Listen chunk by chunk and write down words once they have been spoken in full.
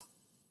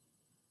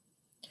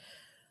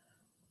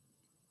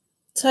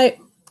So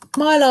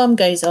my alarm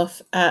goes off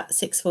at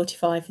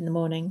 6:45 in the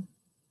morning,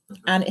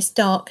 and it's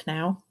dark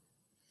now.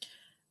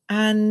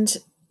 And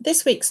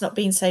this week's not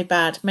been so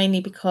bad, mainly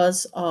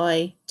because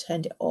I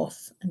turned it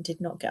off and did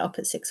not get up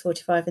at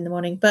 6:45 in the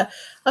morning. But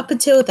up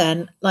until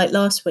then, like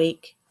last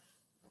week,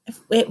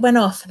 it went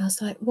off and I was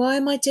like, why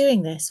am I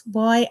doing this?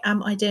 Why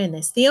am I doing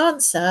this? The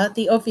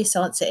obvious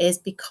answer is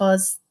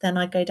because then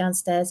I go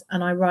downstairs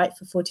and I write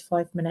for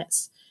 45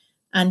 minutes.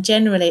 And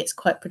generally it's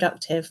quite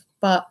productive,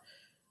 but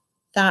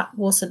that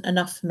wasn't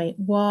enough for me.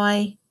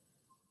 Why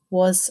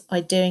was I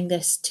doing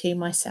this to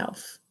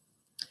myself?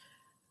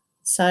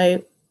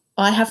 So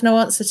I have no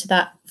answer to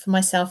that for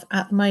myself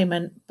at the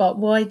moment, but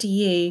why do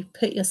you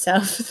put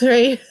yourself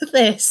through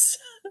this?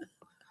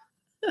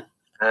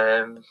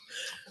 Why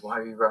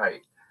are you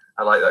right?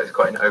 I like that. It's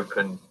quite an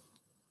open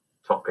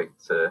topic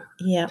to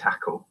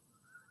tackle.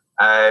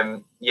 So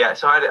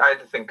I had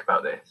to think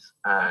about this.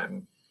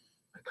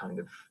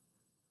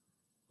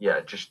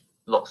 Just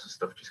lots of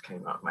stuff just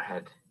came out of my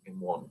head in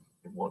one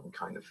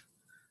kind of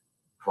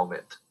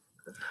vomit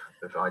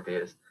of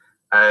ideas.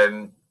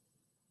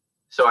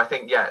 So I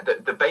think,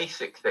 the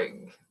basic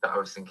thing that I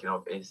was thinking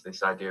of is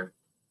this idea of,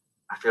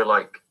 I feel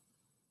like,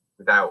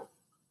 without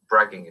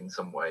bragging in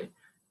some way,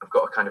 I've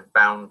got a kind of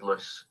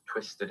boundless,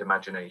 twisted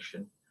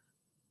imagination,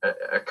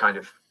 a kind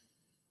of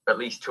at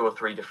least 2 or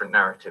 3 different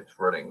narratives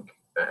running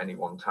at any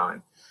one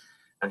time.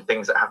 And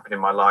things that happen in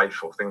my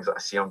life, or things that I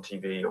see on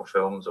TV or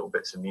films or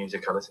bits of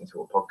music I listen to,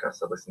 or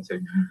podcasts I listen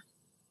to,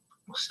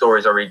 or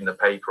stories I read in the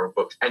paper or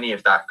books, any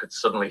of that could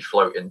suddenly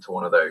float into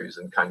one of those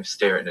and kind of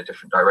steer it in a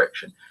different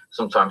direction.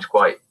 Sometimes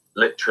quite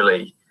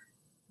literally,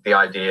 the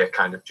idea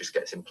kind of just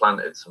gets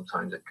implanted.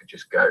 Sometimes it could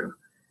just go,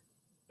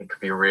 it could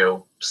be a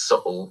real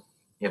subtle,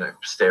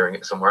 steering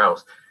it somewhere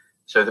else.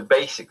 So the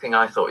basic thing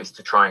I thought is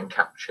to try and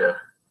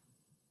capture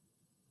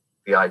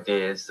the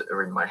ideas that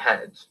are in my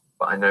head,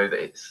 but I know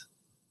that it's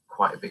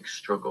quite a big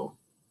struggle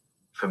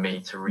for me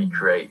to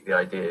recreate the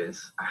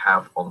ideas I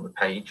have on the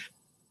page,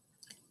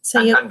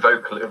 and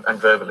vocally and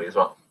verbally as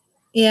well.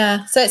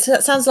 Yeah, so it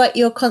sounds like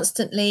you're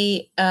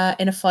constantly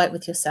in a fight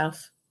with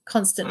yourself,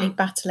 constantly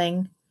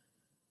battling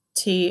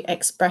to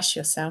express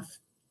yourself.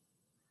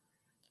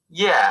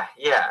 Yeah,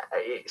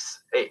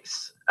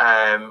 it's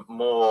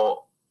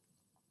more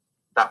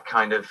that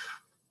kind of,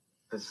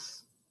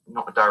 there's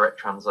not a direct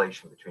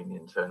translation between the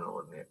internal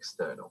and the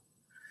external.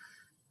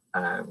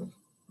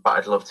 But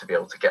I'd love to be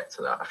able to get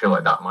to that. I feel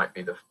like that might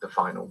be the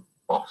final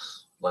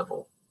boss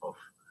level of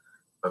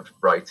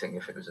writing,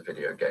 if it was a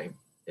video game,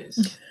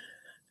 is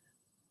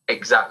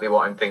exactly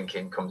what I'm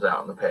thinking comes out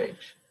on the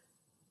page.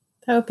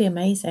 That would be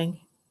amazing.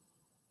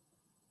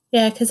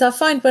 Yeah, because I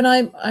find when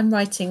I'm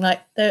writing,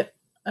 like I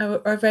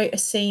wrote a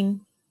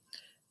scene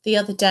the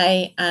other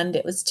day, and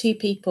it was 2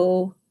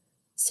 people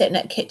sitting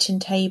at a kitchen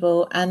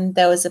table, and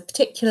there was a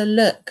particular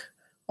look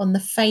on the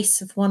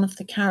face of one of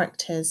the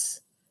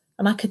characters,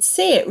 and I could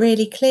see it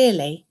really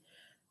clearly.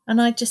 And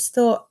I just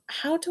thought,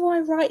 how do I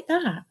write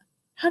that?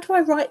 How do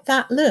I write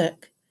that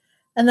look?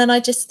 And then I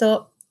just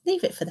thought,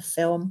 leave it for the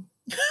film.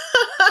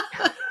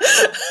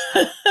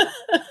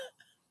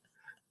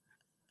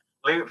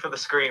 Leave it for the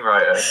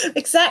screenwriter.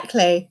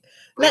 Exactly.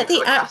 Let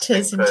the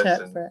actors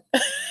interpret.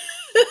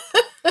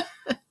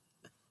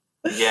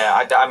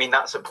 Yeah, I mean,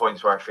 that's at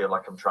points where I feel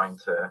like I'm trying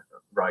to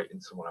write in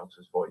someone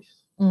else's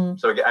voice.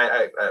 So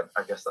I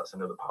guess that's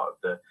another part of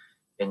the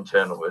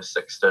internal versus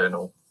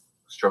external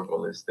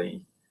struggle, is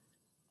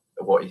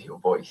what is your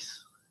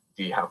voice?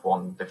 Do you have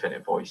one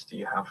definitive voice? Do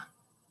you have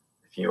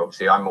a few?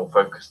 Obviously, I'm more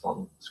focused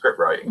on script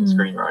writing and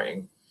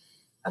screenwriting,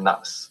 and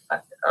that's,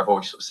 I've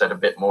always sort of said, a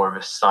bit more of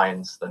a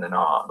science than an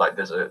art. Like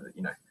there's there's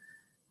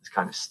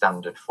kind of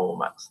standard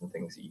formats and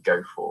things that you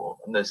go for,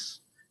 and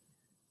there's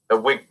a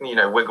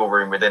wiggle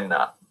room within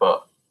that.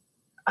 But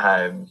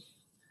I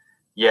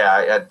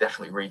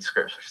definitely read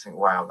scripts which I think,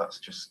 wow, that's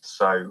just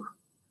so,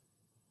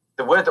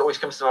 the word that always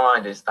comes to my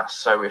mind is, that's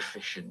so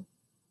efficient.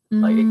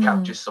 Like it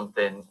captures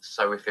something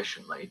so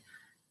efficiently.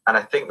 And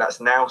I think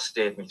that's now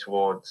steered me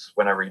towards,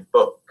 when I read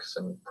books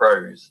and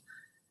prose,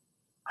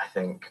 I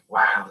think,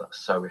 wow,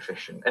 that's so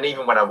efficient. And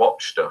even when I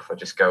watch stuff, I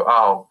just go,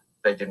 oh,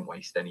 they didn't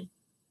waste any of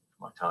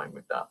my time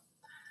with that.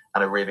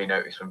 And I really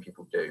notice when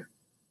people do.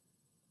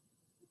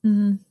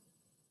 The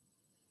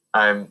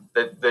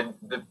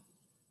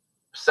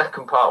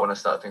second part, when I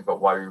started thinking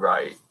about why we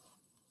write,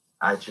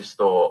 I just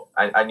thought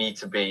I need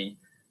to be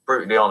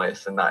brutally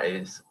honest, and that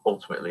is,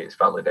 ultimately, it's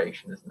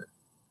validation, isn't it?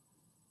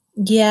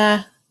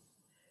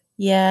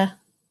 Yeah,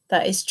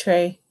 that is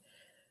true.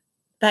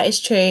 I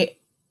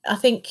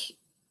think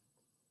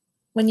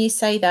when you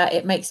say that,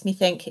 it makes me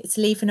think it's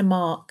leaving a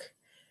mark.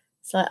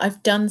 It's like,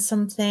 I've done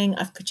something,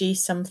 I've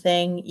produced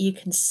something, you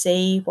can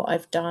see what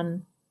I've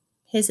done.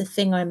 Here's a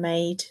thing I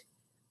made.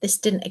 This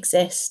didn't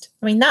exist.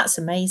 I mean, that's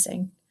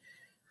amazing.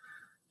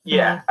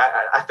 Yeah,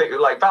 I think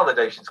like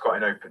validation is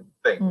quite an open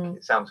thing.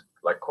 It sounds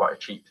like quite a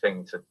cheap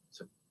thing to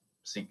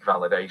seek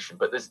validation,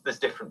 but there's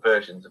different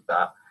versions of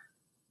that.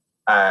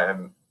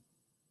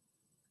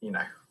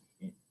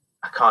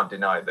 I can't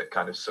deny that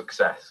kind of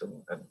success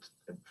and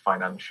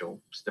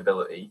financial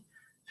stability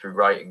through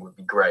writing would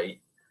be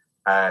great.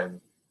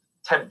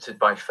 Tempted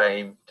by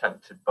fame,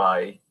 tempted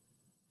by,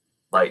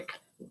 like,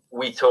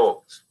 we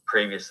talked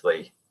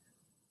previously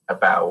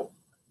about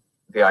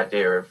the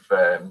idea of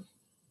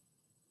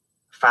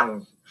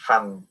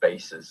fan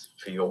bases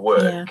for your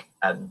work,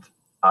 and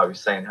I was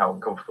saying how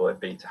uncomfortable it'd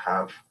be to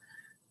have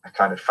a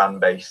kind of fan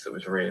base that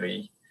was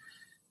really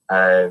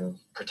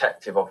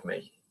protective of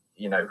me.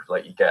 You know,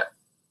 like you get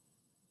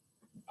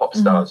pop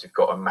stars who've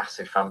got a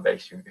massive fan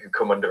base who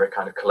come under a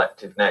kind of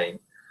collective name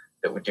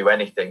that would do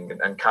anything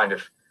and kind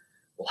of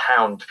will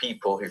hound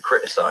people who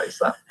criticize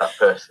that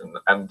person,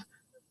 and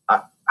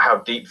how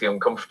deeply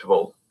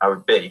uncomfortable I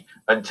would be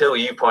until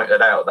you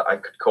pointed out that I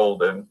could call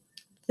them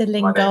the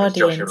Lingardians. My name is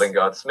Joshua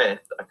Lingard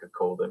Smith. I could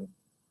call them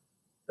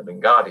the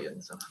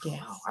Lingardians. And I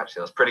thought, oh,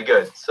 actually, that's pretty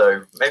good.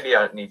 So maybe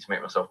I need to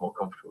make myself more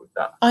comfortable with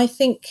that. I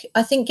think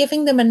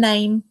giving them a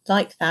name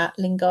like that,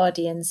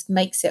 Lingardians,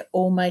 makes it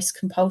almost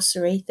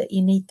compulsory that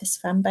you need this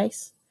fan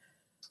base.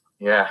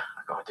 Yeah,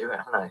 I got to do it,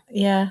 haven't I?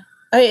 Yeah.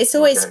 It's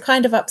always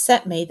kind of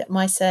upset me that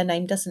my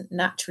surname doesn't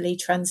naturally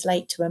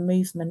translate to a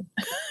movement.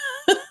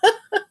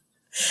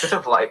 Sort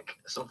of like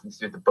something to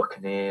do with the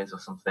Buccaneers or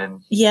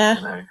something. Yeah.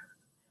 You know.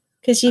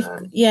 Because you've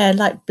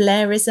like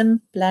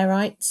Blairism,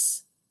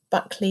 Blairites,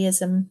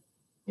 Buckleyism.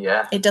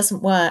 Yeah. It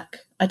doesn't work.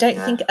 I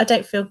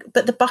don't feel,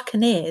 but the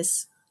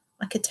Buccaneers,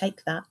 I could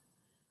take that.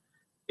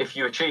 If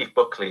you achieve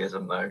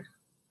Buckleyism, though,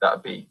 that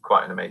would be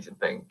quite an amazing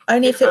thing.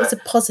 Only if it was a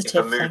positive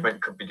thing. If a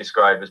movement could be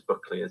described as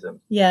Buckleyism.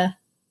 Yeah.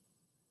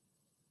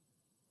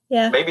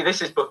 Yeah. Maybe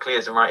this is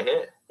Buckleyism right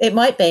here. It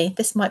might be.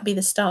 This might be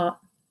the start.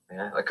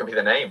 Yeah, that could be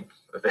the name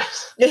of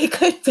this. It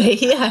could be.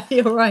 Yeah,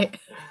 you're right.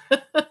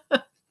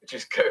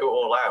 Just go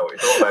all out.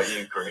 It's all about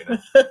you,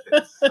 Carina.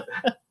 It's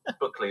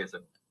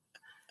Buckleyism.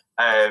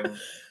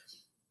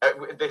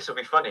 This will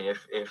be funny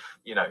if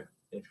you know,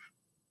 if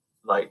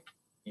like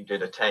you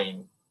did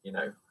attain, you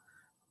know,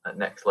 a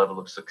next level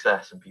of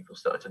success and people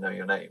started to know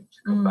your name,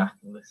 to come back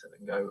and listen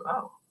and go,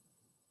 oh,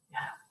 yeah,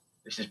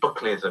 this is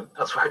Buckleyism.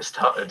 That's where it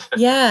started.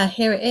 Yeah,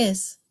 here it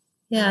is.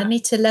 Yeah, I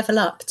need to level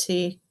up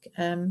to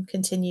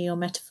continue your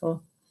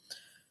metaphor.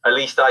 At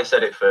least I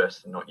said it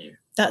first and not you.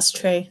 That's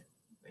true.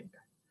 There you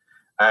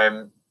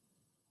go.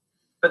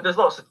 But there's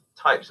lots of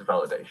types of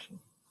validation.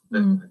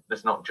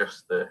 There's not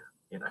just the,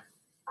 you know,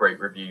 great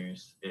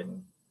reviews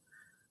in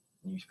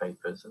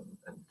newspapers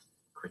and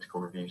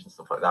critical reviews and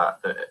stuff like that.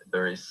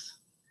 There is,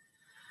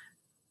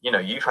 you know,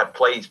 you've had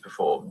plays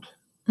performed,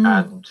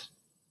 and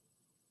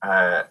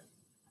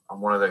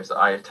on one of those that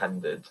I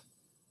attended,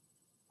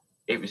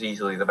 it was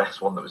easily the best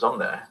one that was on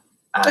there,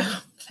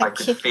 and I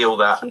could feel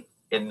that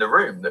in the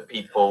room, that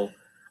people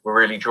were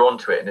really drawn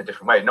to it in a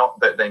different way. Not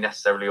that they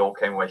necessarily all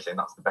came away saying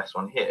that's the best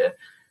one here,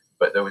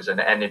 but there was an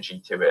energy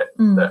to it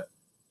that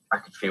I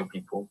could feel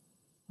people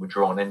were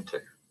drawn into.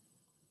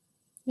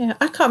 Yeah,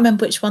 I can't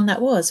remember which one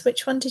that was.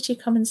 Which one did you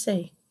come and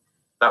see?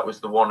 That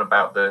was the one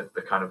about the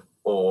kind of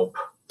orb.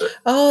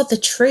 The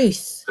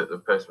truth. That the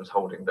person was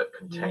holding that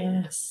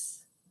contained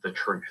the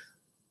truth.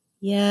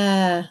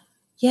 Yeah.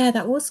 Yeah,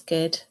 that was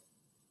good.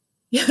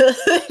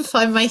 If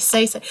I may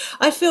say so.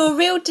 I feel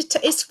real,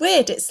 it's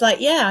weird. It's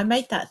like, yeah, I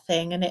made that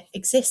thing and it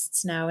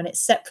exists now and it's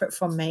separate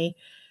from me.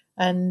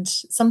 And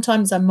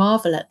sometimes I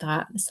marvel at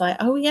that. It's like,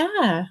 oh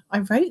yeah, I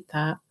wrote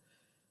that.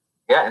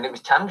 Yeah, and it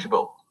was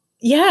tangible.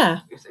 Yeah.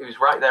 It was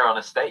right there on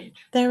a stage.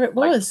 There it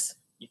was.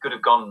 You could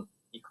have gone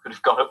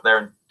up there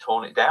and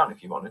torn it down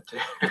if you wanted to.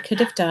 I could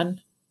have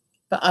done,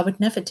 but I would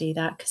never do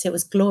that because it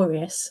was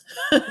glorious.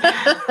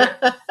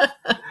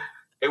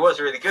 It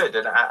was really good,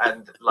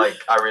 and like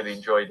I really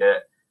enjoyed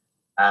it,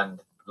 and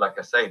like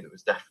I say, there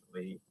was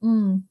definitely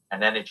an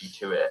energy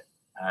to it,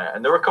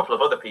 and there were a couple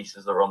of other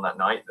pieces that were on that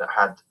night that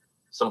had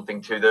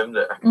something to them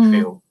that I could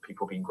feel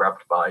people being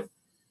grabbed by,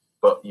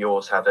 but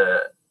yours had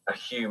a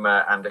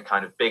humour and a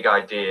kind of big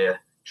idea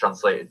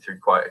translated through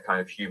quite a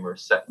kind of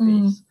humorous set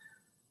piece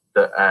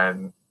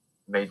that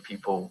makes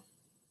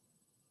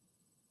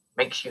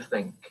you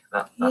think.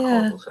 That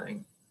horrible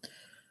saying.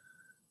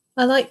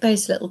 I like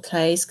those little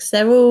plays because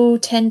they're all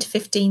 10 to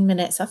 15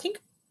 minutes. I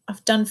think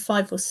I've done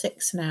 5 or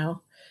 6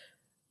 now.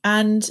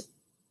 And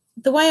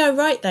the way I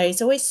write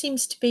those always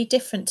seems to be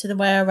different to the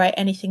way I write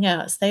anything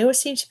else. They always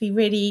seem to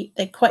be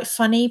they're quite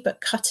funny,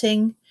 but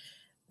cutting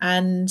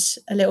and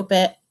a little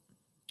bit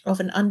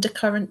of an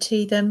undercurrent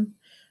to them.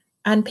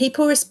 And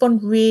people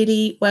respond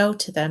really well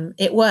to them.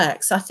 It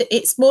works.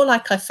 It's more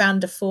like I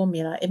found a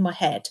formula in my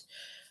head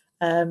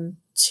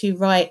to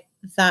write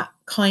that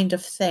kind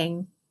of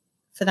thing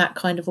for that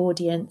kind of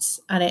audience,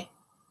 and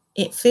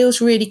it feels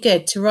really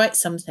good to write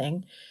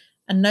something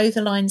and know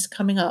the lines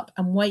coming up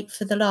and wait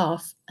for the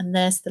laugh, and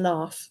there's the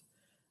laugh.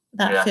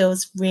 That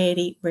feels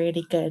really,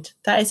 really good.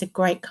 That is a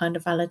great kind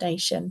of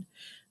validation.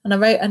 And I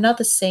wrote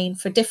another scene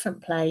for a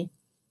different play,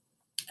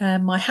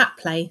 my hat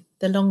play,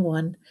 the long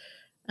one,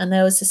 and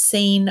there was a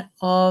scene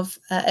of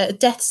a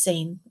death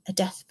scene, a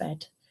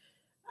deathbed.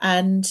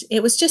 And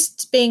it was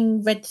just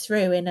being read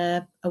through in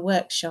a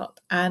workshop,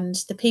 and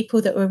the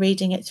people that were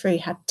reading it through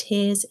had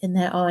tears in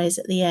their eyes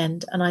at the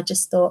end. And I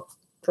just thought,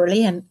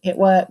 brilliant. It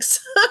works.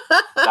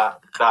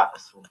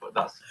 That's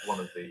one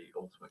of the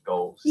ultimate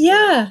goals.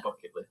 Yeah.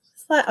 Bucket list.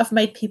 It's like I've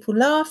made people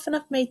laugh and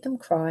I've made them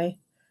cry.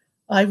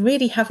 I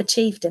really have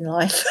achieved in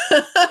life.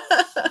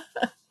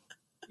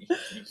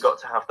 You've got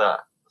to have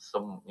that.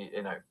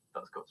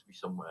 That's got to be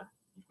somewhere.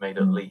 You've made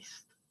at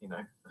least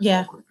a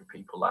small group of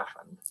people laugh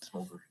and a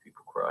small group of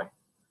people cry.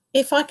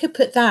 If I could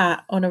put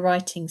that on a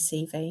writing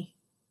CV,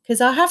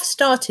 because I have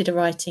started a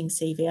writing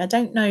CV. I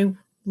don't know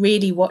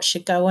really what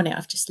should go on it.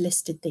 I've just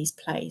listed these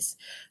plays.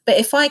 But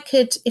if I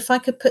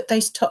could put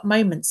those top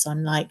moments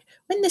on, like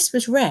when this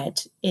was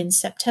read in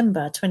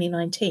September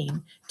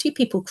 2019, 2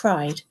 people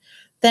cried,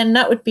 then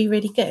that would be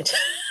really good.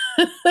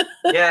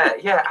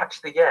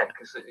 Actually,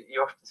 because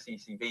you often see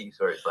CVs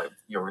where it's like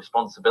your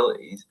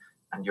responsibilities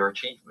and your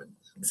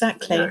achievements.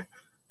 Exactly.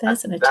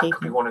 There's an achievement. That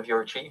could be one of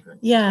your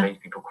achievements. Yeah. Made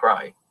people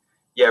cry.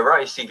 Yeah,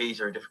 writing CVs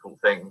are a difficult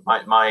thing.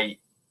 My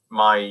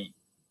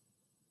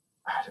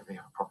I don't think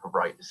I have a proper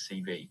writer's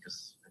CV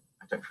because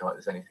I don't feel like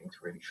there's anything to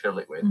really fill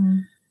it with.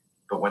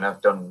 But when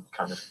I've done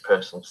kind of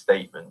personal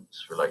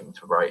statements relating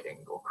to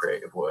writing or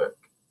creative work,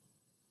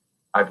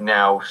 I've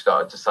now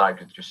started to side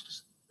with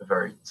just a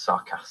very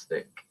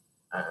sarcastic,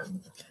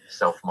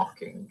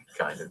 self-mocking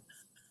kind of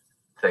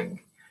thing.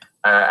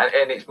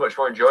 And it's much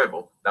more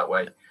enjoyable that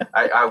way.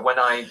 When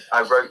I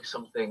wrote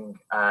something,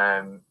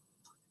 a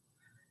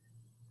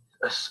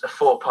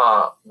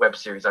 4-part web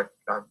series, I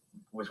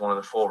was one of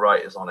the 4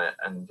 writers on it,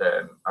 and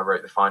I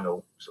wrote the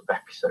final sort of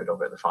episode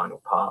of it, the final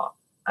part.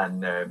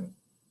 And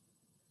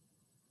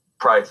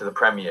prior to the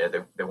premiere,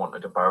 they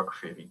wanted a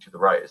biography of each of the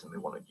writers, and they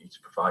wanted you to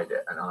provide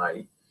it.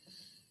 And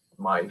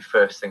my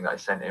first thing that I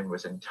sent in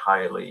was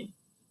entirely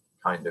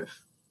kind of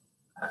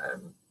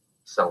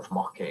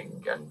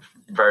self-mocking and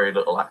very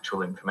little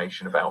actual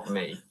information about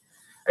me.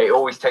 It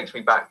always takes me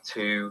back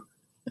to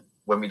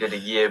when we did a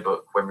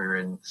yearbook when we were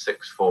in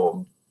 6th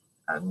form,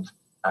 and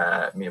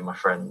me and my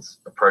friends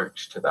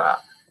approached to that.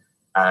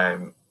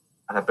 And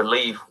I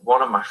believe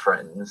one of my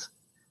friends,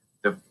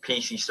 the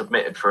piece he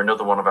submitted for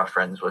another one of our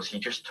friends was he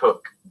just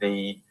took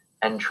the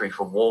entry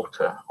for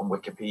water on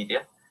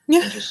Wikipedia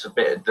and just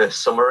submitted the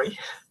summary.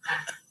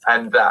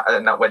 And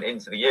that went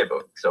into the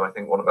yearbook. So I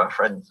think one of our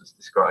friends was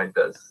described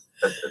as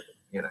a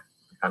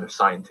kind of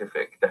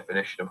scientific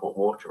definition of what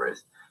water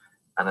is.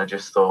 And I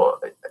just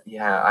thought,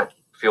 I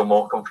feel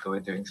more comfortable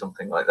with doing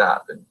something like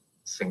that than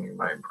singing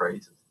my own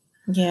praises.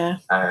 Yeah.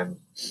 But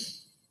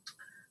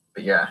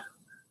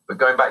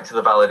going back to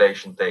the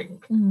validation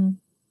thing,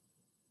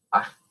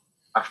 I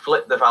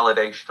flipped the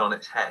validation on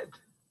its head.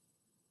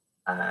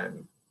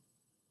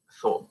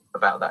 Thought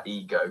about that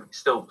ego,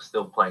 still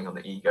playing on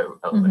the ego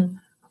element.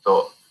 I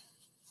thought,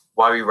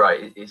 why we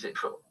write? Is it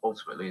for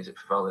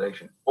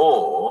validation,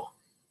 or,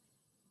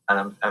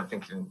 and I'm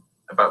thinking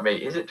about me,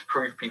 is it to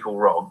prove people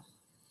wrong?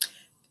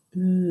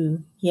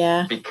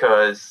 Yeah.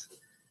 Because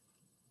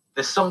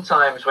there's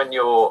sometimes when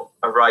you're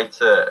a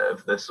writer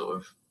of the sort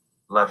of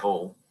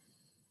level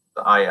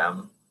that I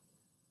am,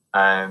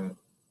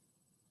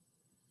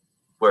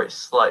 where it's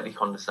slightly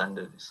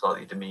condescended,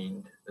 slightly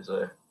demeaned as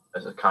a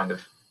kind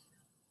of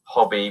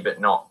hobby,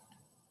 but not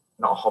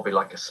a hobby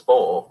like a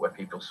sport, where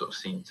people sort of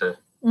seem to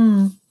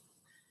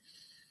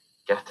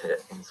get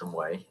it in some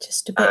way.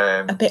 Just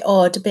a bit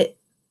odd, a bit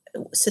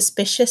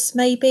suspicious,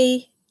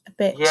 maybe a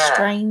bit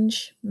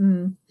strange.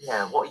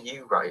 Yeah, what are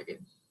you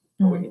writing?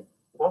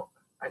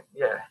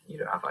 You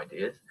don't have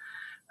ideas.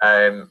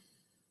 And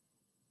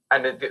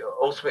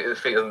ultimately the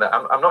feeling that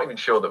I'm not even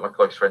sure that my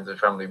close friends and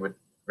family would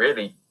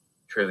really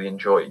truly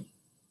enjoy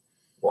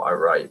what I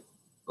write.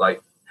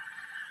 Like,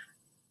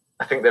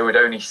 I think they would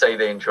only say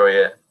they enjoy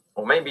it,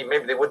 or maybe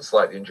they would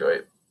slightly enjoy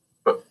it,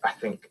 but I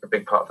think a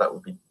big part of that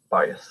would be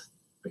bias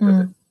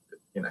because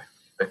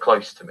they're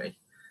close to me.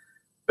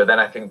 But then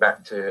I think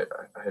back to,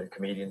 I heard a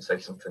comedian say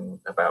something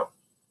about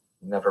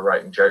never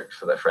writing jokes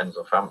for their friends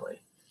or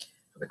family,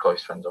 for the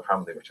close friends or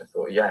family, which I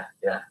thought,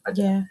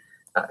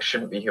 that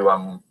shouldn't be who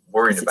I'm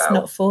worried about. It's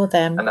not for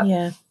them.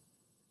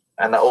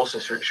 And that also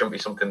shouldn't be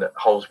something that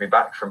holds me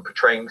back from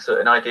portraying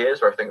certain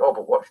ideas, where I think,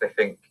 but what if they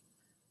think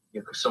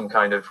you're some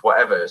kind of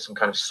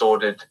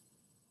sordid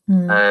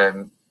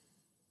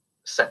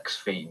sex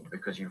fiend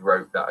because you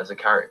wrote that as a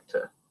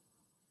character.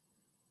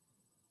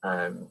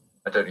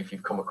 I don't know if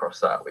you've come across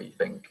that, where you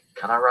think,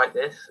 can I write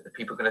this? Are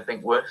people going to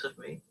think worse of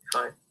me?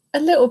 A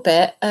little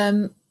bit.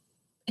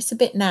 It's a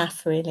bit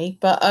naff, really,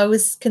 but I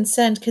was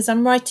concerned because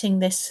I'm writing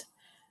this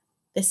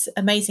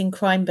amazing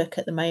crime book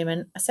at the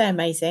moment. I say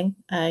amazing.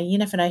 You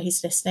never know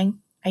who's listening.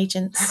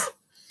 Agents.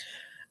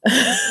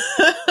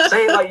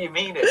 Say it like you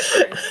mean it.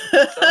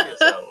 Tell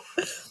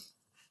yourself.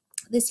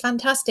 This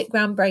fantastic,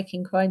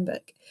 groundbreaking crime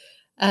book.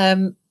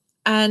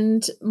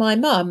 And my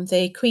mum,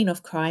 the Queen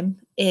of Crime,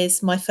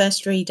 is my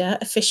first reader,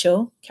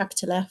 official,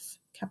 capital F,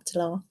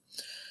 capital R.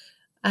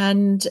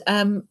 And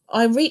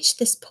I reached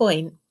this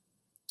point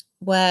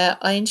where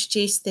I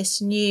introduced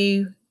this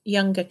new,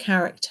 younger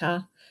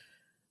character,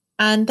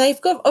 and they've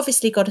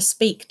obviously got to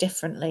speak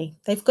differently.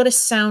 They've got to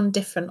sound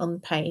different on the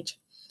page.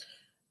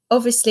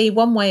 Obviously,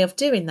 one way of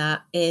doing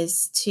that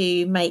is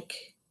to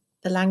make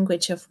the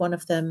language of one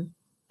of them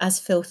as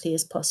filthy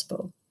as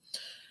possible.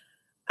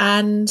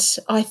 And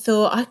I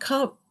thought,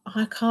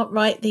 I can't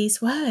write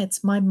these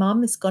words. My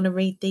mum is going to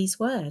read these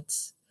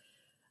words.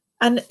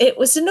 And it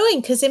was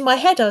annoying because in my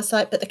head I was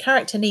like, but the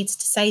character needs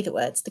to say the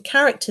words. The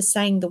character's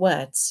saying the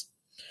words.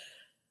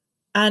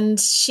 And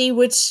she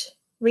would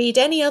read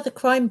any other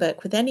crime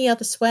book with any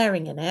other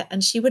swearing in it,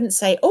 and she wouldn't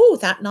say, oh,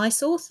 that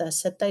nice author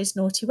said those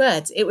naughty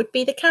words. It would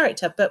be the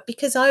character. But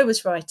because I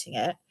was writing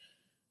it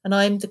and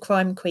I'm the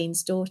crime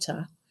queen's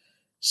daughter,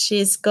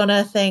 she's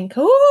gonna think,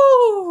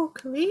 oh,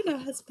 Carina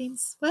has been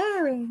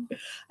swearing.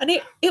 And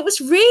it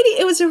was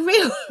a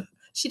real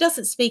she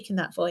doesn't speak in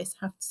that voice,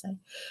 I have to say,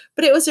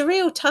 but it was a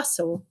real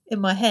tussle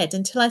in my head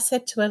until I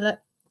said to her, look,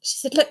 she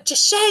said, look,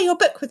 just share your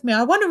book with me,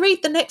 I want to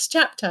read the next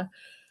chapter.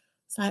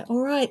 It's like,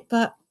 all right,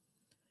 but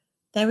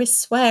there is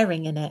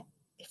swearing in it,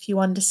 if you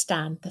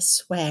understand the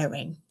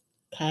swearing.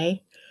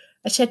 Okay.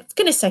 I said, for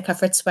goodness sake,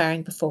 I've read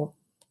swearing before.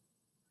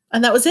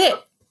 And that was it.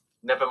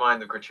 Never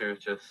mind the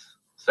gratuitous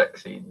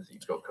sex scenes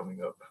you've got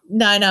coming up.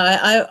 No,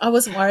 I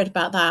wasn't worried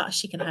about that.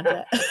 She can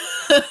handle it.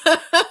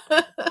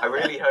 I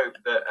really hope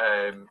that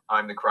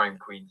I'm the crime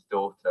queen's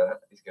daughter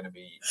is going to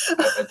be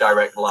a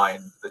direct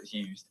line that's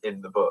used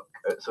in the book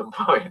at some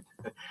point.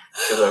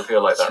 Because I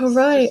feel like that's You're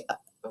right.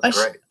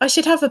 Great. I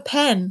should have a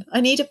pen. I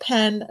need a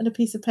pen and a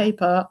piece of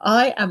paper.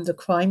 I am the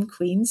crime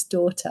queen's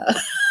daughter.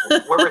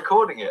 We're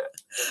recording it.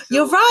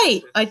 You're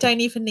right. I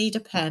don't even need a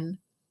pen.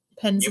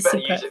 Pens you better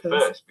use it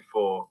first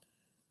before,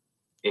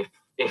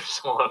 if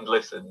someone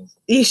listens.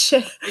 You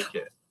should. Take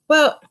it.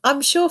 Well,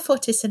 I'm sure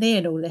Fotis and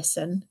Ian will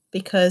listen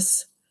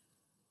because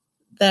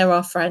they're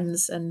our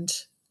friends and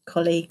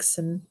colleagues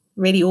and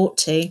really ought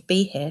to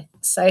be here.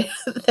 So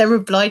they're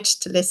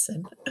obliged to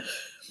listen.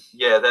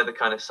 Yeah, they're the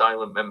kind of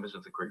silent members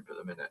of the group at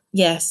the minute.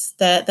 Yes,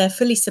 they're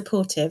fully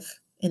supportive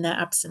in their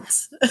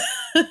absence.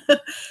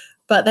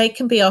 But they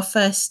can be our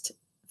first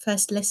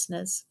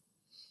listeners.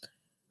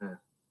 Yeah.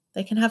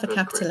 They can have a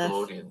capital F.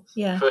 Audience.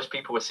 Yeah. First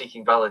people we're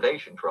seeking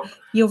validation from.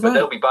 You're right.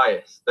 They'll be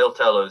biased. They'll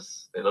tell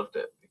us they loved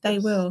it. They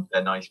will.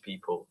 They're nice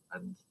people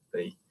and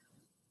they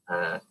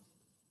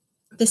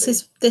This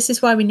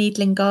is why we need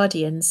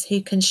Lingardians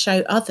who can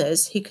show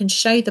others, who can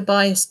show the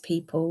biased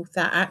people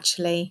that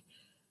actually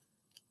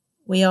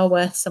we are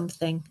worth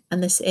something,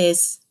 and this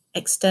is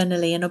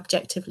externally and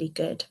objectively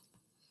good.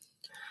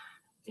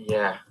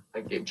 Yeah,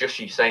 just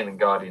you saying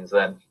Lingardians,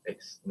 then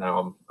it's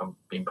no, I'm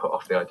being put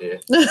off the idea.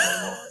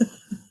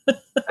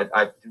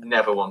 I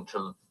never want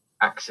to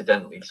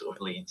accidentally sort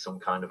of lead some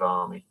kind of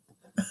army.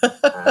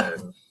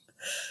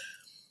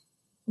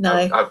 No,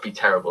 I'd be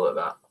terrible at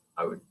that.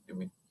 We'd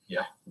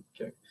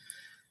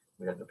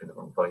end up in the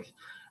wrong place.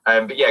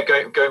 But yeah,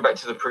 going back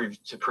to the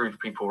prove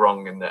people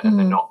wrong and they're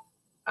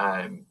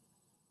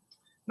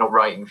not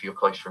writing for your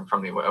close friend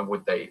family, and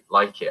would they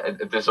like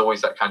it? There's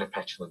always that kind of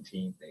petulant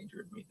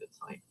teenager in me that's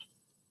like,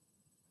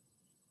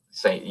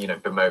 saying,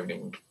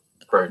 bemoaning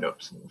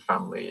grown-ups and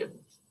family and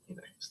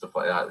stuff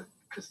like that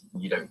because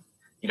you don't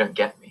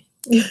get me.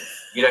 You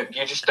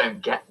just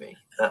don't get me.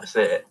 That's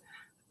it.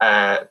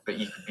 But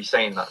you could be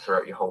saying that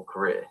throughout your whole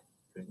career,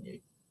 couldn't you?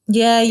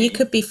 Yeah, you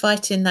could be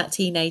fighting that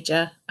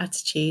teenager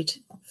attitude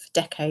for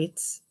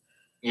decades.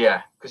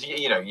 Yeah, because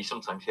you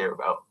sometimes hear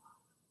about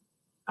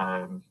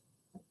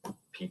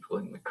people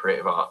in the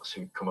creative arts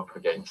who come up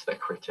against their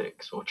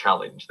critics or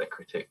challenge their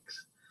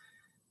critics,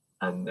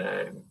 and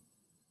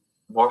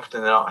more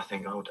often than not, I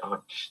think, oh,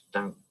 just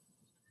don't.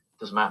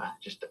 Doesn't matter.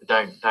 Just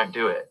don't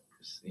do it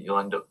because you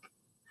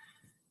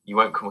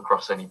won't come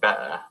across any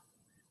better.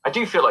 I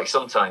do feel like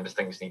sometimes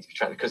things need to be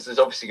tried because there's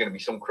obviously going to be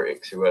some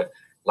critics who are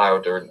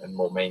louder and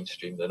more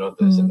mainstream than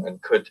others,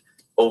 and could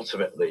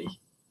ultimately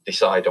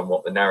decide on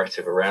what the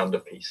narrative around a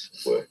piece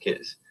of work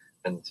is,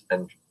 and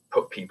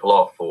put people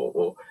off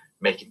or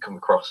make it come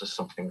across as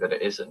something that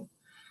it isn't.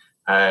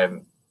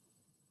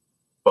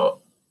 But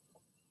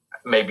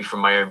maybe from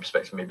my own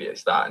perspective, maybe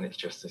it's that, and it's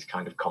just this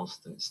kind of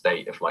constant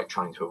state of like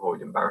trying to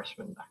avoid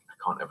embarrassment. I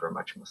can't ever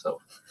imagine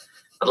myself.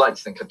 I'd like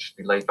to think I'd just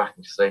be laid back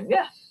and just saying,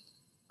 yeah,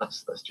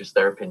 that's just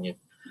their opinion.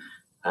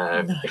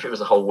 No. If it was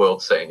the whole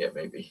world saying it,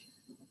 maybe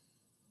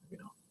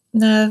not.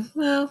 No,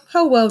 well,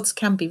 whole worlds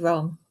can be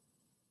wrong.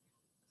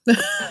 Well,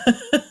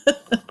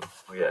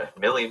 yeah,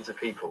 millions of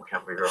people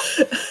can be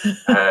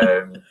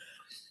wrong.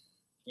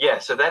 Yeah,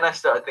 so then I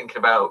started thinking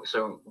about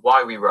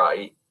why we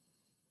write,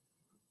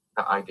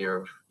 that idea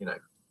of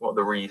what are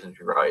the reasons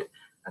we write,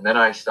 and then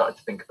I started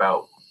to think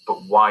about,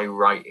 but why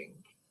writing?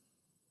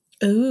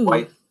 Ooh,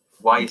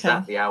 why is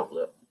that the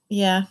outlet?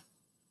 Yeah.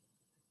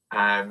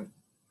 And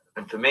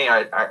for me,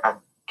 I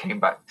came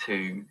back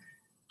to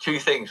two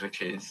things,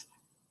 which is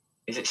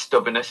it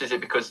stubbornness? Is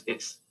it because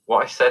it's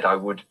what I said I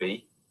would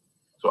be?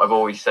 It's what I've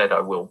always said I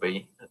will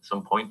be at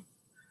some point.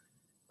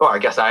 Well, I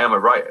guess I am a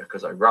writer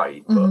because I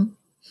write, but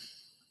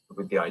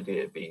with the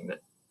idea being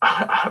that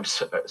I'm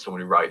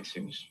someone who writes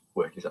whose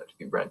work is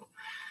actually read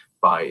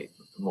by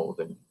more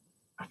than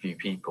a few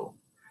people.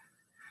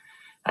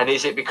 And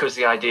is it because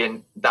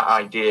that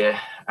idea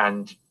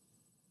and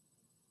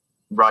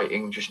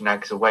writing just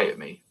nags away at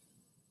me?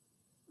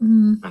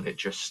 and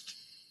it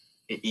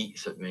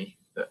eats at me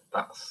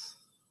that's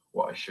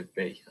what I should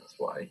be. That's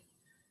what I,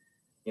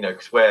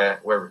 because we're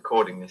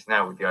recording this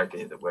now with the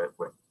idea that we're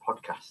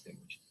podcasting,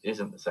 which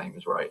isn't the same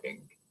as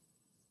writing.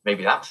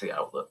 Maybe that's the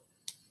outlet.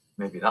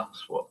 Maybe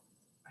that's what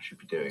I should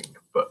be doing.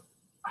 But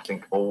I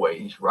think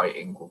always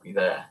writing will be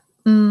there.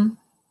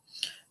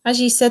 As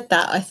you said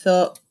that, I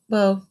thought,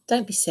 well,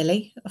 don't be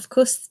silly. Of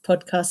course,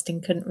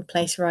 podcasting couldn't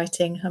replace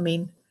writing. I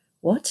mean,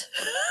 what?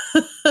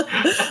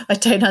 I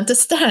don't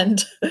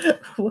understand.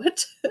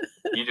 What?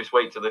 You just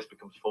wait till this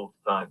becomes full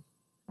time.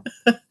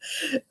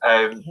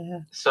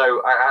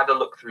 So I had a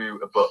look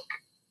through a book.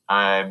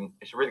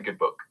 It's a really good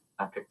book.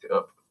 I picked it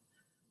up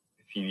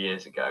a few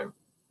years ago.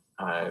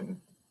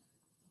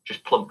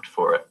 Just plumped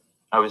for it.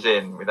 I was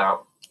in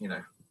without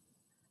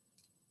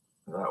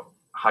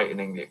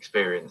heightening the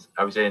experience.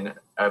 I was in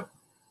an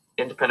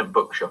independent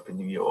bookshop in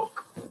New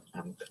York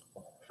and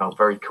felt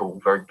very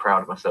cool, very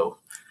proud of myself.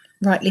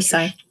 Rightly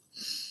so.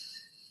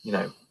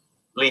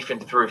 Leafing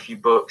through a few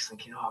books,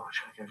 thinking, what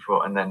should I go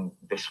for? And then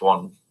this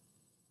one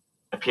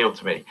appealed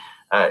to me.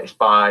 It's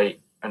by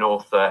an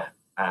author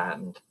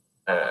and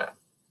an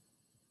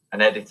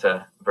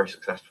editor, a very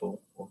successful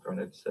author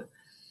and editor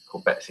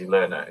called Betsy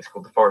Lerner. It's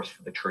called The Forest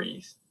for the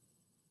Trees,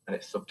 and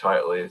its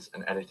subtitle is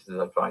An Editor's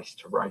Advice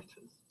to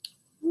Writers.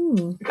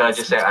 Can I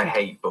just say I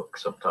hate book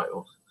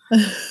subtitles?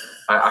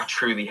 I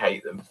truly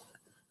hate them.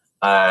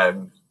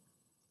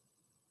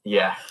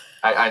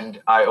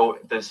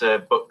 There's a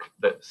book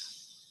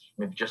that's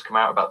maybe just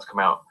about to come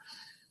out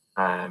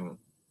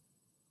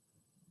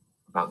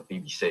about the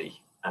BBC,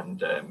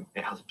 and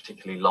it has a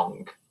particularly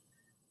long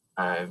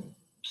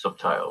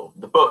subtitle.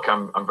 The book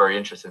I'm very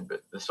interested in,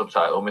 but the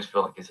subtitle almost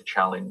feel like it's a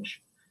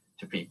challenge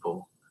to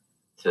people,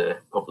 to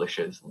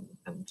publishers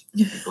and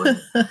people in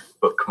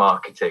book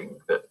marketing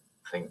that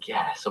think,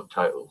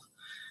 subtitles,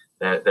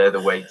 they're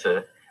the way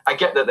to. I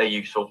get that they're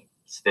useful to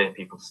steer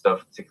people's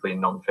stuff, particularly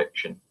in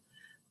non-fiction.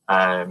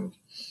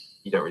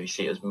 You don't really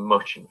see it as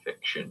much in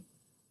fiction.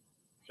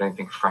 I don't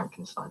think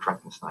Frankenstein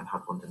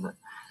had one, didn't it?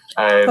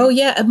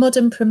 A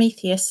modern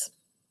Prometheus.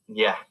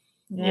 Yeah.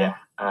 Did.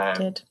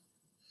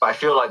 But I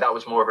feel like that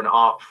was more of an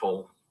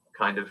artful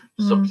kind of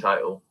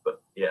subtitle.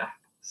 But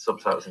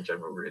subtitles in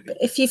general really. But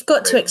if you've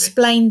got to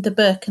explain the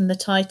book and the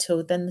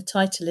title, then the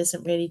title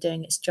isn't really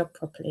doing its job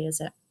properly, is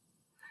it?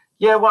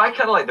 Yeah, well, I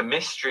kind of like the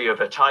mystery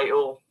of a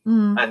title,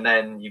 and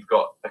then you've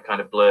got a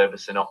kind of blurb, a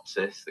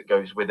synopsis that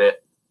goes with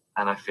it,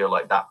 and I feel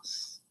like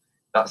that's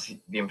the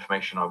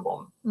information I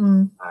want.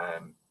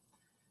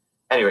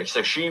 Anyway,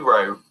 so she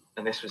wrote,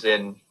 and this was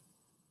in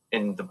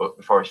the book,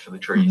 The Forest for the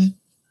Trees.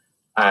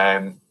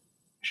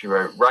 She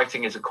wrote,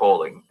 "Writing is a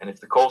calling, and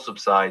if the call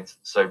subsides,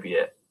 so be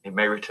it. It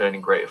may return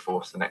in greater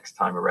force the next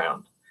time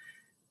around.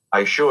 I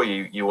assure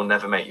you, you will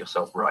never make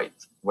yourself right.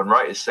 When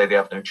writers say they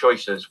have no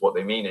choices, what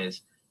they mean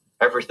is,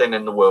 everything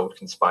in the world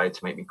conspired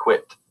to make me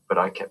quit, but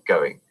I kept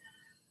going.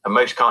 And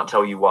most can't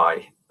tell you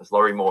why. As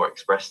Laurie Moore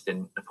expressed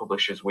in a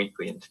Publishers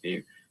Weekly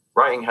interview,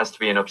 writing has to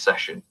be an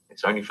obsession.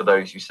 It's only for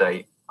those who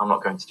say, I'm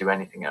not going to do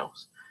anything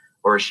else.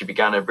 Or as she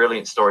began her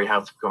brilliant story,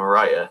 How to Become a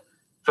Writer,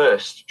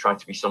 first try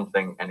to be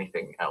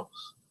anything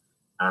else."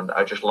 And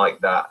I just like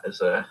that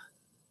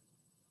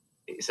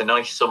it's a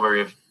nice summary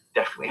of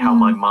definitely how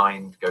my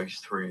mind goes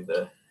through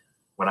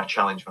when I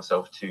challenge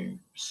myself to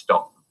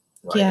stop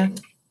writing. Yeah.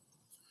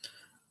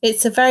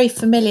 It's a very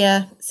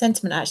familiar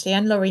sentiment, actually.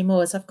 And Laurie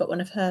Moore's, I've got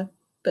one of her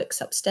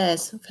books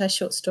upstairs, of her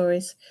short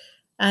stories.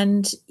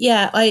 And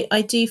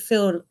I do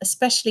feel,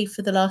 especially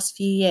for the last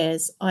few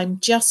years, I'm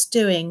just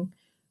doing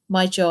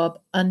my job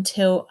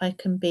until I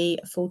can be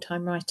a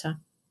full-time writer.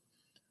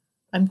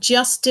 I'm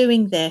just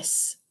doing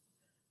this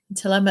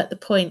until I'm at the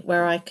point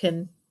where I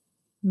can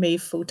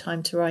move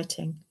full-time to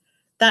writing.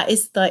 That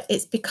is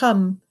it's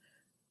become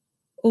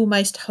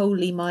almost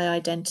wholly my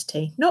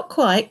identity. Not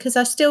quite, because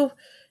I still,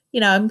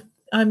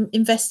 I'm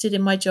invested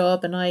in my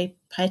job and I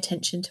pay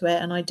attention to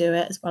it and I do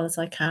it as well as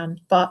I can.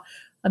 But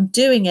I'm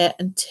doing it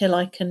until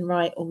I can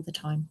write all the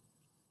time.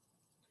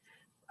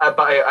 But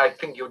I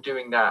think you're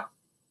doing that.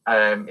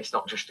 It's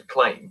not just a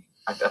claim.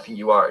 I think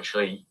you are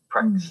actually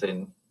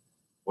practicing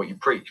what you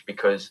preach,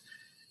 because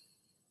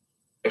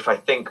if I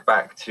think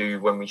back to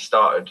when we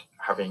started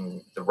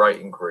having the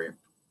writing group,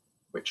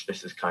 which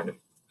this is kind of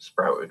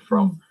sprouted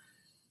from,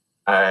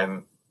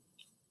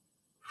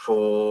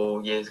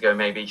 4 years ago,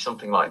 maybe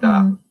something like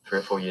that, 3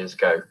 or 4 years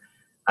ago.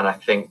 And I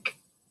think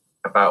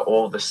about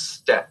all the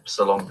steps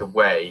along the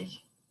way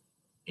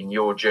in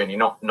your journey,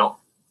 not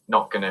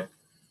going to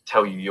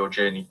tell you your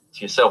journey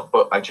to yourself,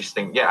 but I just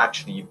think,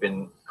 actually you've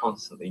been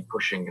constantly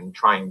pushing and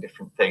trying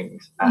different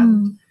things.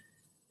 And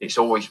it's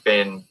always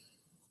been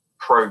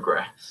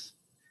progress,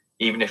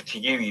 even if to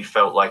you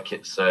felt like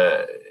it's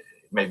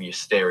maybe you're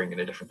steering in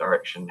a different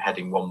direction,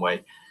 heading one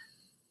way.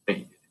 But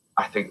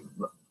I think,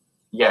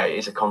 it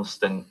is a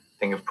constant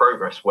thing of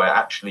progress where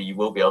actually you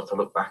will be able to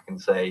look back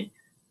and say,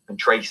 and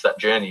trace that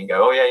journey and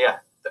go,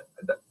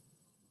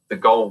 the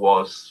goal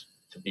was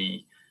to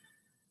be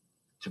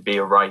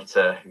a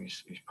writer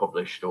who's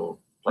published or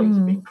plays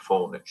are being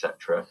performed,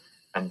 etc.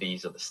 and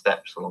these are the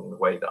steps along the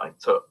way that I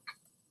took.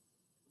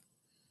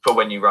 For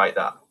when you write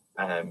that,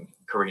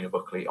 Carina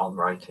Buckley on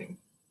writing.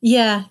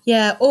 Yeah,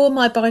 yeah. Or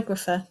my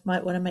biographer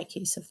might want to make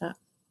use of that.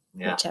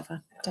 Yeah.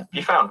 Whichever. Yeah. Have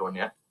you found one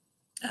yet?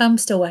 I'm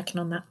still working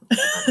on that.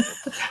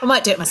 I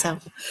might do it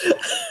myself.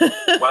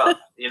 Well,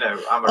 you know,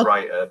 I'm a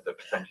writer that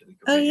potentially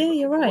could be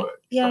you're right.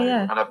 Work, yeah, so,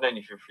 yeah. And I've known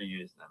you for a few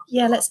years now. So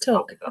yeah, let's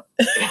talk.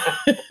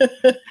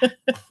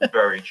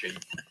 Very cheap.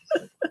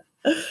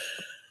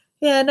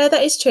 Yeah, no,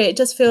 that is true. It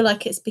does feel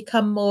like it's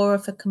become more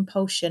of a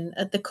compulsion.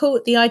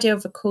 The idea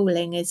of a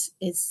calling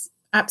is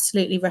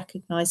absolutely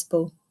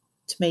recognisable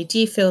to me. Do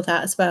you feel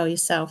that as well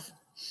yourself?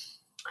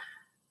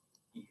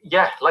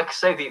 Yeah, like I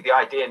say, the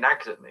idea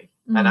nags at me,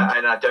 and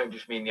I don't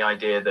just mean the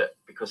idea that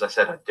because I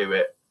said I'd do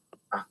it,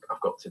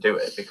 I've got to do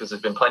it. Because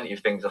there's been plenty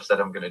of things I've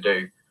said I'm going to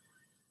do.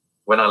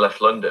 When I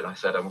left London, I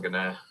said I'm going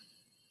to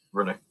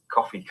run a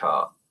coffee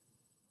cart.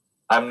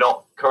 I'm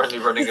not currently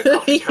running a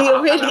coffee cart.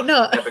 You're really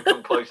not. I've never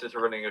come closer to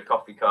running a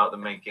coffee cart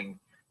than making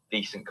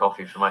decent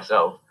coffee for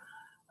myself.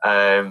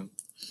 So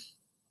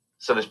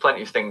there's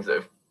plenty of things that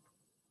have,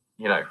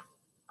 you know,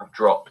 I've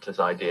dropped as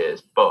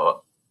ideas,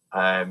 but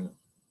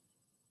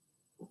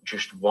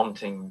just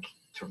wanting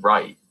to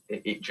write,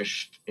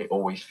 it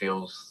always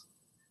feels,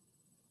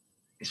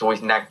 it's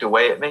always nagged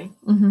away at me,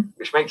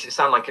 which makes it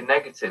sound like a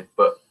negative,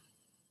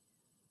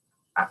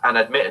 and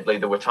admittedly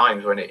there were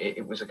times when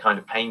it was a kind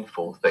of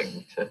painful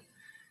thing to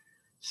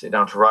sit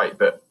down to write,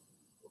 but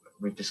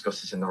we've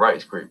discussed this in the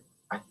writers group.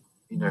 I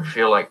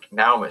feel like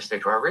now I'm at a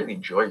stage where I really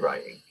enjoy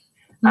writing,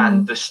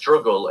 and the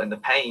struggle and the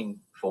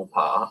painful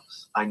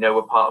parts I know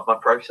are part of my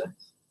process,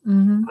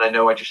 and I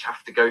know I just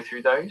have to go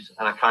through those,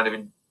 and I kind of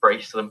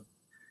embrace them.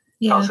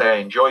 Can't say I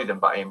enjoy them,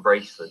 but I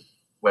embrace them,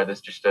 where there's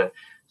just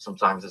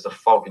sometimes there's a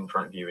fog in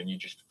front of you and you're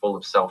just full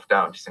of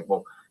self-doubt and just think,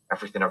 well,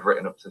 everything I've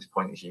written up to this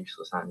point is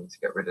useless. I need to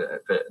get rid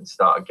of it and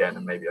start again,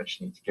 and maybe I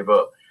just need to give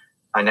up.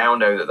 I now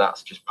know that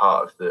that's just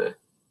part of the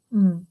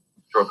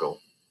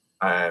struggle.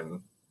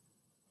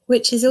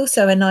 Which is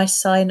also a nice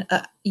sign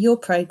at your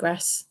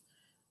progress,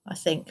 I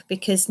think,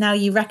 because now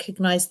you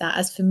recognise that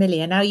as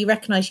familiar. Now you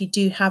recognise you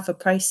do have a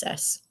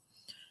process.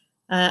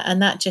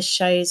 And that just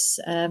shows,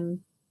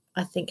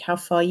 I think, how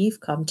far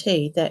you've come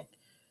too, that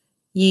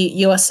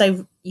you're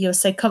so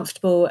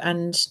comfortable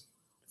and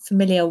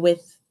familiar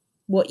with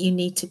what you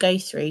need to go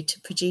through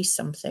to produce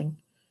something,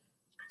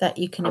 that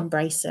you can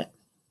embrace it.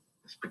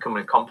 It's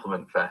becoming a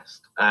compliment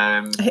fest.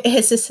 It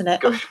is, isn't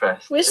it? Gush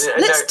fest.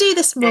 Let's do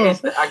this more.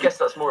 I guess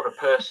that's more of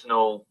that's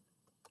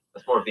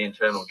more of the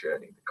internal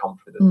journey, the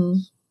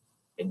confidence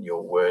in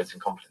your words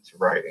and confidence in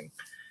writing.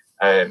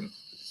 I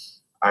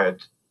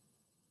had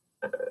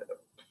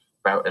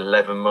about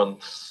 11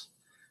 months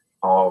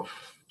of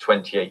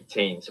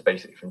 2018, so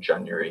basically from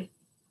January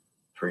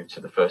through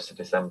to the 1st of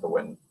December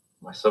when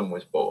my son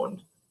was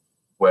born,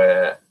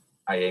 where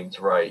I aimed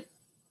to write,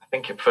 I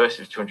think at first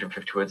it was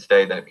 250 words a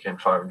day, then it became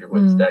 500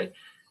 words a day.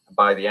 And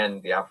by the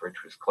end, the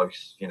average was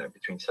close,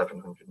 between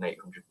 700 and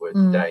 800 words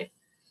a day.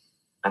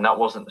 And that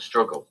wasn't the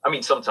struggle. I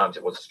mean, sometimes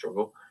it was a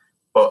struggle,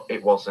 but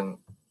it wasn't,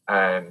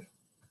 it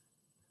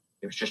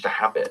was just a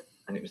habit,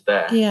 and it was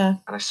there. Yeah.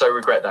 And I so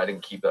regret that I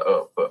didn't keep that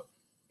up, but,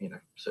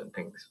 certain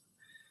things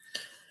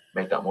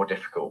made that more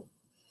difficult.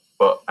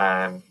 But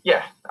I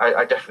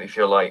definitely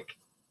feel like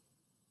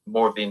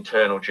more of the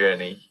internal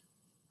journey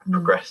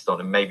progressed on,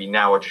 and maybe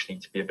now I just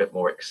need to be a bit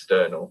more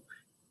external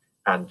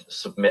and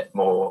submit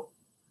more,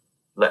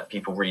 let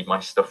people read my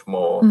stuff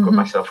more, put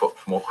myself up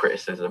for more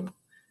criticism,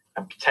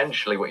 and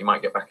potentially what you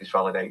might get back is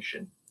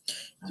validation.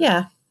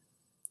 Yeah,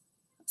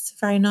 it's a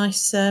very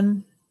nice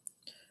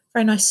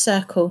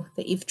circle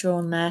that you've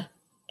drawn there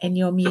in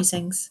your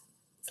musings.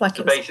 It's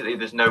like basically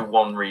there's no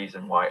one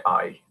reason why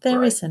there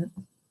write. Isn't.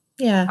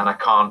 Yeah. And I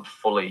can't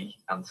fully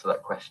answer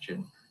that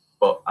question,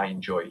 but I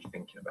enjoy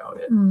thinking about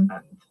it, and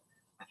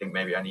I think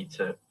maybe I need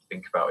to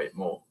think about it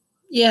more.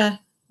 Yeah,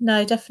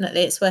 no,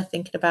 definitely, it's worth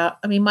thinking about.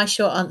 I mean, my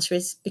short answer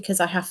is because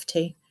I have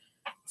to.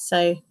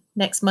 So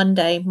next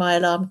Monday, my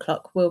alarm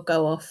clock will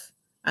go off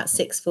at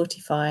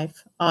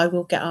 6:45. I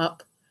will get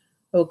up,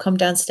 I will come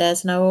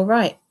downstairs, and I will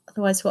write.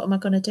 Otherwise, what am I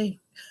going to do?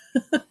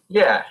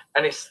 Yeah,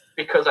 and it's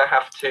because I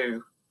have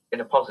to,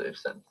 in a positive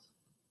sense.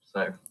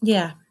 So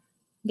yeah.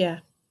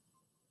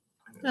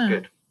 It's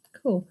good.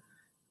 Cool.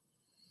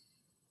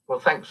 Well,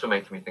 thanks for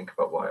making me think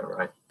about why I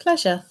write.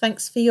 Pleasure.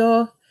 Thanks for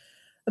your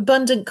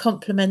abundant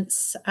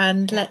compliments,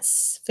 and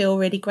let's feel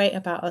really great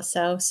about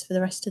ourselves for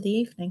the rest of the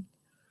evening.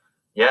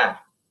 Yeah,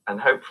 and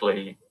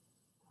hopefully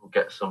we'll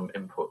get some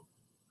input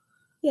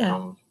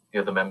from the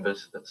other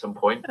members at some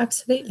point.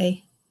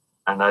 Absolutely.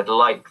 And I'd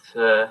like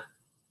to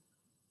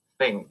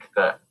think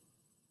that,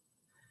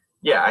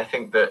 I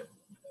think that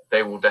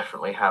they will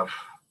definitely have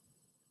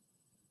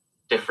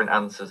different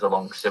answers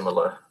along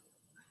similar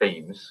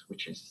themes,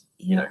 which is,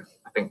 I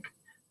think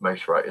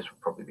most writers will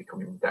probably be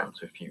coming down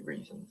to a few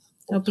reasons.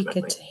 It'll be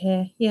good to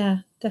hear. Yeah,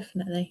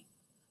 definitely.